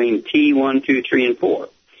from between T1, 2, 3, and 4.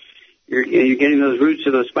 You're getting those roots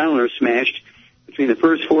of the spinal nerves smashed between the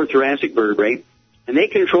first 4 thoracic vertebrae, and they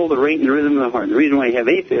control the rate and the rhythm of the heart. And the reason why you have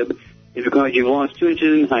AFib is because you've lost 2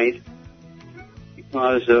 inches in height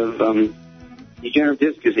because of degenerative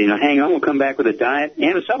disc disease. Now, hang on. We'll come back with a diet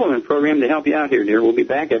and a supplement program to help you out here, dear. We'll be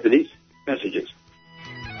back after these messages.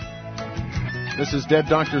 This is Dead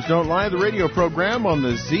Doctors Don't Lie, the radio program on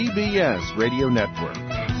the ZBS Radio Network.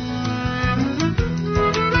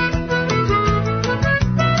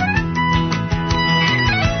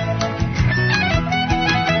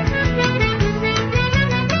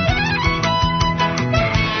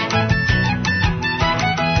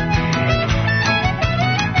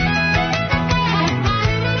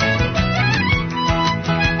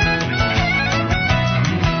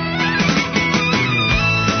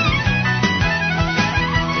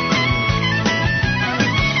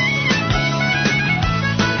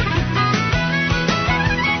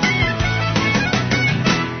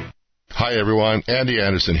 Hi everyone, Andy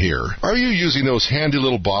Anderson here. Are you using those handy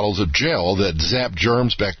little bottles of gel that zap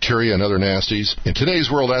germs, bacteria, and other nasties? In today's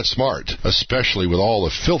world, that's smart, especially with all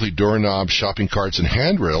the filthy doorknobs, shopping carts, and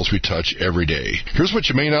handrails we touch every day. Here's what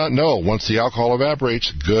you may not know. Once the alcohol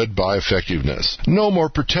evaporates, goodbye effectiveness. No more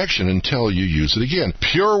protection until you use it again.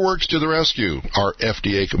 PureWorks to the rescue. Our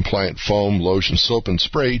FDA-compliant foam, lotion, soap, and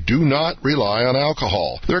spray do not rely on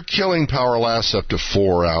alcohol. Their killing power lasts up to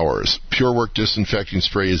 4 hours. PureWorks disinfecting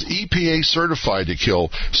spray is EPA FDA certified to kill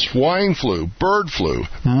swine flu, bird flu,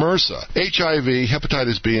 MRSA, HIV,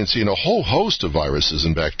 hepatitis B and C, and a whole host of viruses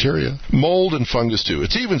and bacteria. Mold and fungus too.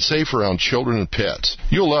 It's even safe around children and pets.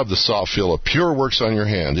 You'll love the soft feel of PureWorks on your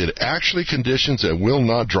hand. It actually conditions and will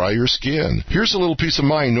not dry your skin. Here's a little peace of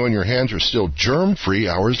mind knowing your hands are still germ-free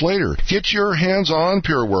hours later. Get your hands on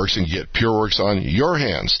PureWorks and get PureWorks on your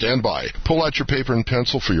hands. Stand by. Pull out your paper and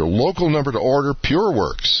pencil for your local number to order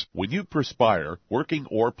PureWorks. When you perspire, working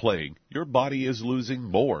or playing, your body is losing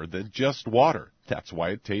more than just water. That's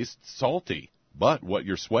why it tastes salty. But what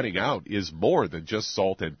you're sweating out is more than just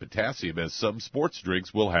salt and potassium, as some sports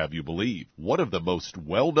drinks will have you believe. One of the most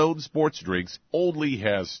well-known sports drinks only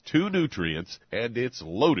has 2 nutrients, and it's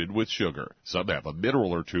loaded with sugar. Some have a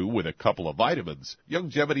mineral or 2 with a couple of vitamins.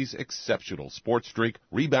 Youngevity's exceptional sports drink,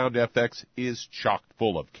 Rebound FX, is chock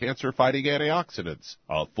full of cancer-fighting antioxidants,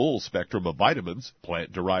 a full spectrum of vitamins,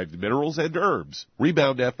 plant-derived minerals, and herbs.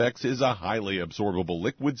 Rebound FX is a highly absorbable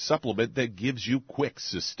liquid supplement that gives you quick,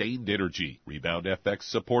 sustained energy. Rebound FX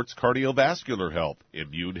supports cardiovascular health,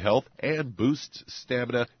 immune health, and boosts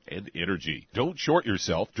stamina and energy. Don't short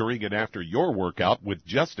yourself during and after your workout with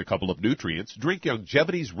just a couple of nutrients. Drink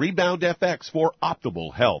Youngevity's Rebound FX for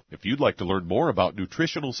optimal health. If you'd like to learn more about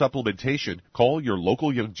nutritional supplementation, call your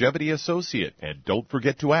local Youngevity associate, and don't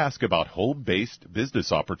forget to ask about home-based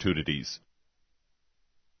business opportunities.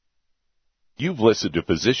 You've listened to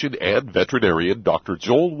physician and veterinarian Dr.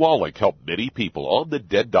 Joel Wallach help many people on the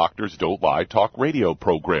Dead Doctors Don't Lie talk radio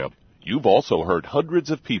program. You've also heard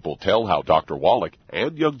hundreds of people tell how Dr. Wallach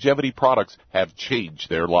and Youngevity products have changed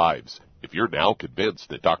their lives. If you're now convinced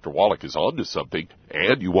that Dr. Wallach is onto something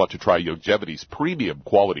and you want to try Youngevity's premium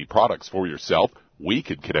quality products for yourself, we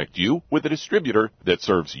can connect you with a distributor that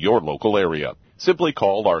serves your local area. Simply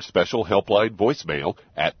call our special helpline voicemail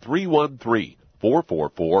at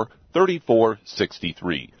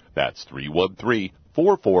 313-444-3463. That's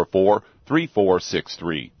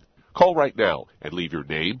 313-444-3463. Call right now and leave your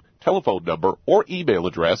name, telephone number, or email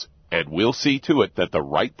address, and we'll see to it that the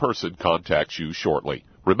right person contacts you shortly.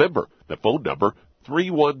 Remember, the phone number,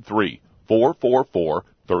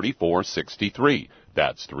 313-444-3463.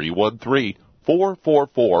 That's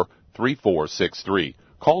 313-444-3463.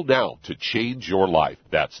 Call now to change your life.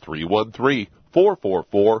 That's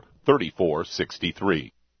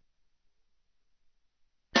 313-444-3463.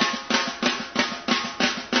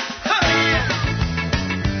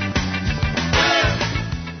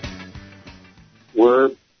 We're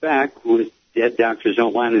back with Dead Doctors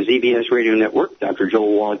Don't Lie on the ZBS Radio Network. Dr.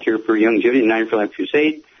 Joel Wallach here for Youngevity, 9 for Life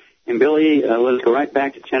Crusade. And Billy, let's go right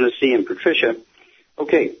back to Tennessee and Patricia.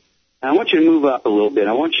 Okay, I want you to move up a little bit.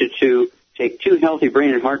 I want you to take 2 healthy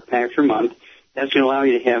brain and heart packs per month. That's going to allow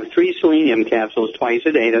you to have 3 selenium capsules twice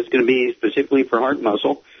a day. That's going to be specifically for heart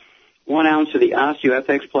muscle. 1 ounce of the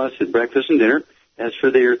OsteoFX Plus at breakfast and dinner. That's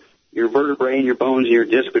for your vertebrae and your bones and your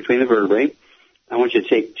disc between the vertebrae. I want you to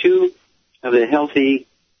take 2 of the healthy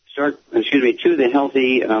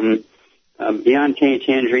Beyond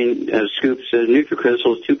Tangerine Scoops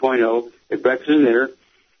NutriCrystals 2.0 at breakfast and dinner.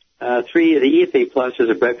 3 of the EFA Pluses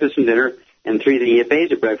at breakfast and dinner, and 3 of the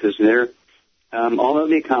EFAs at breakfast and dinner. All that will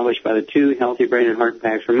be accomplished by the 2 healthy brain and heart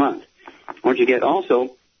packs per month. I want you to get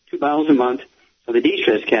also 2 bottles a month of the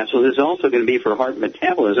de-stress capsules. This is also going to be for heart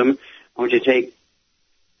metabolism. I want you to take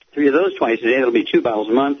 3 of those twice a day. That'll be 2 bottles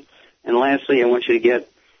a month. And lastly, I want you to get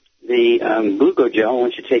the glucogel. I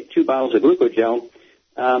want you to take 2 bottles of glucogel.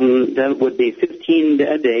 That would be 15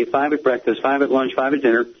 a day, 5 at breakfast, 5 at lunch, 5 at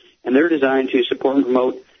dinner. And they're designed to support and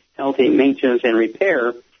promote healthy maintenance and repair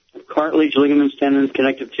of cartilage, ligaments, tendons,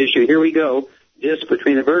 connective tissue. Here we go. Disc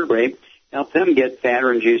between the vertebrae. Help them get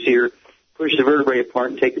fatter and juicier. Push the vertebrae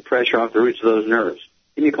apart and take the pressure off the roots of those nerves.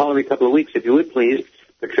 Give me a call every couple of weeks, if you would, please,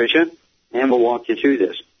 Patricia, and we'll walk you through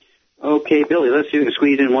this. Okay, Billy, let's see if we can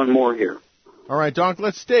squeeze in one more here. All right, Doc,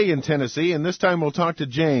 let's stay in Tennessee, and this time we'll talk to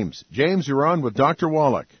James. James, you're on with Dr.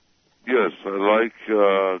 Wallach. Yes, I like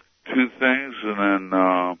 2 things, and then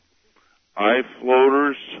eye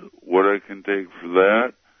floaters, what I can take for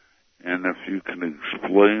that, and if you can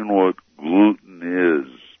explain what gluten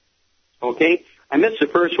is. Okay, I missed the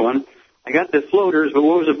first one. I got the floaters, but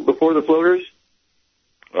what was it before the floaters?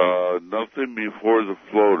 Nothing before the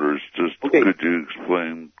floaters. Just okay. Could you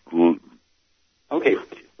explain gluten? Okay.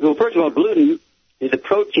 Well, first of all, gluten is a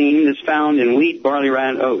protein that's found in wheat, barley, rye,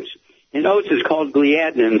 and oats. And oats is called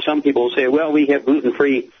gliadin, and some people say, well, we have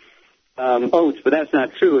gluten-free oats, but that's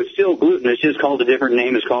not true. It's still gluten. It's just called a different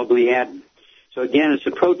name. It's called gliadin. So, again, it's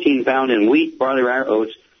a protein found in wheat, barley, rye, or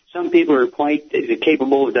oats. Some people are quite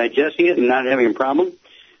capable of digesting it and not having a problem.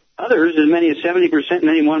 Others, as many as 70% in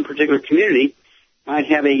any one particular community, might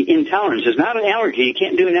have a intolerance. It's not an allergy. You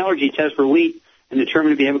can't do an allergy test for wheat and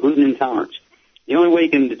determine if you have a gluten intolerance. The only way you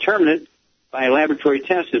can determine it by a laboratory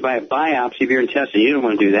test is by a biopsy of your intestine. You don't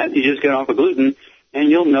want to do that. You just get off of gluten, and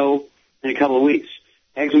you'll know in a couple of weeks.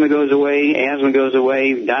 Eczema goes away, asthma goes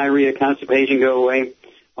away, diarrhea, constipation go away.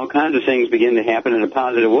 All kinds of things begin to happen in a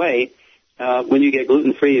positive way when you get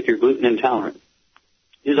gluten-free if you're gluten intolerant.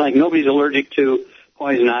 It's like nobody's allergic to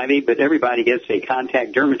poison ivy, but everybody gets a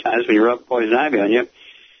contact dermatitis when you rub poison ivy on you.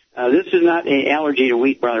 This is not an allergy to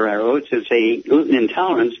wheat, Brother Oates. It's a gluten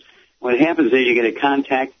intolerance. What happens is you get a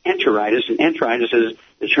contact enteritis, and enteritis is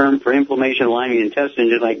the term for inflammation lining the intestine,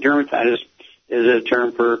 just like dermatitis is a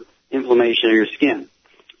term for inflammation of your skin.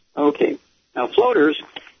 Okay. Now, floaters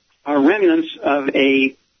are remnants of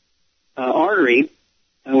a artery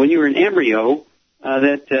when you were an embryo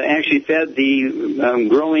that actually fed the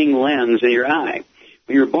growing lens in your eye.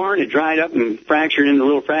 When you were born, it dried up and fractured into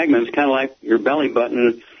little fragments, kind of like your belly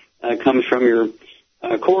button comes from your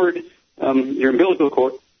cord, your umbilical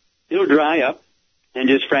cord. It'll dry up and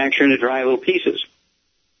just fracture into dry little pieces.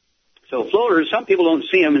 So floaters, some people don't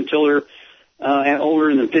see them until they're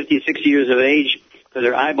older than 50, 60 years of age because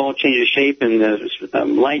their eyeball changes shape and the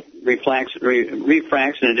light refracts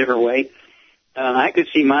in a different way. I could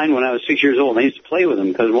see mine when I was 6 years old. I used to play with them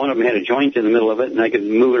because one of them had a joint in the middle of it, and I could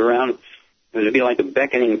move it around. It would be like a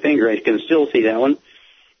beckoning finger. I can still see that one.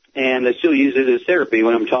 And I still use it as therapy.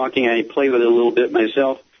 When I'm talking, I play with it a little bit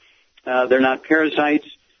myself. They're not parasites.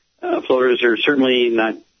 Floaters are certainly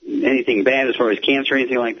not anything bad as far as cancer or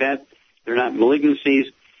anything like that. They're not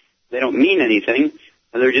malignancies. They don't mean anything.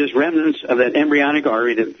 They're just remnants of that embryonic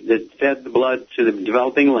artery that fed the blood to the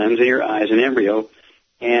developing lens in your eyes in embryo.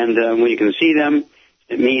 And when you can see them,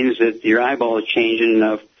 it means that your eyeball is changing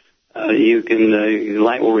enough. The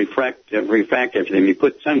light will refract everything. You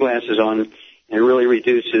put sunglasses on, and it really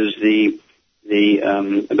reduces the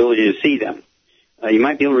ability to see them. You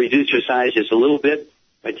might be able to reduce your size just a little bit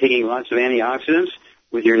by taking lots of antioxidants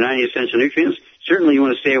with your 90 essential nutrients. Certainly you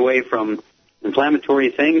want to stay away from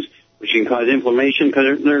inflammatory things, which can cause inflammation,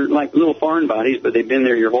 because they're like little foreign bodies, but they've been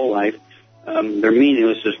there your whole life. They're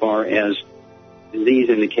meaningless as far as disease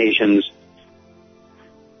indications.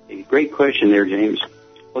 A great question there, James.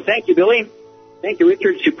 Well, thank you, Billy. Thank you,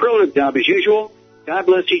 Richard. Superlative job as usual. God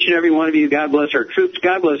bless each and every one of you. God bless our troops.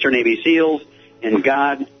 God bless our Navy SEALs. And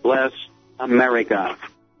God bless America.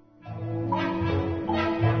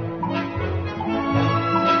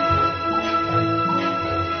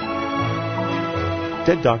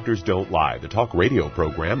 Dead Doctors Don't Lie, the talk radio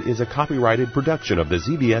program, is a copyrighted production of the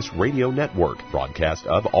ZBS Radio Network. Broadcast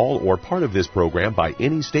of all or part of this program by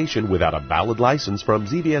any station without a valid license from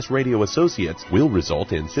ZBS Radio Associates will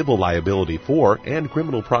result in civil liability for and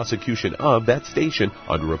criminal prosecution of that station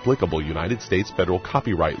under applicable United States federal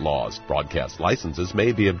copyright laws. Broadcast licenses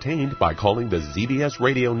may be obtained by calling the ZBS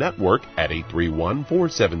Radio Network at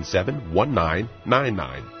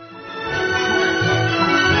 831-477-1999.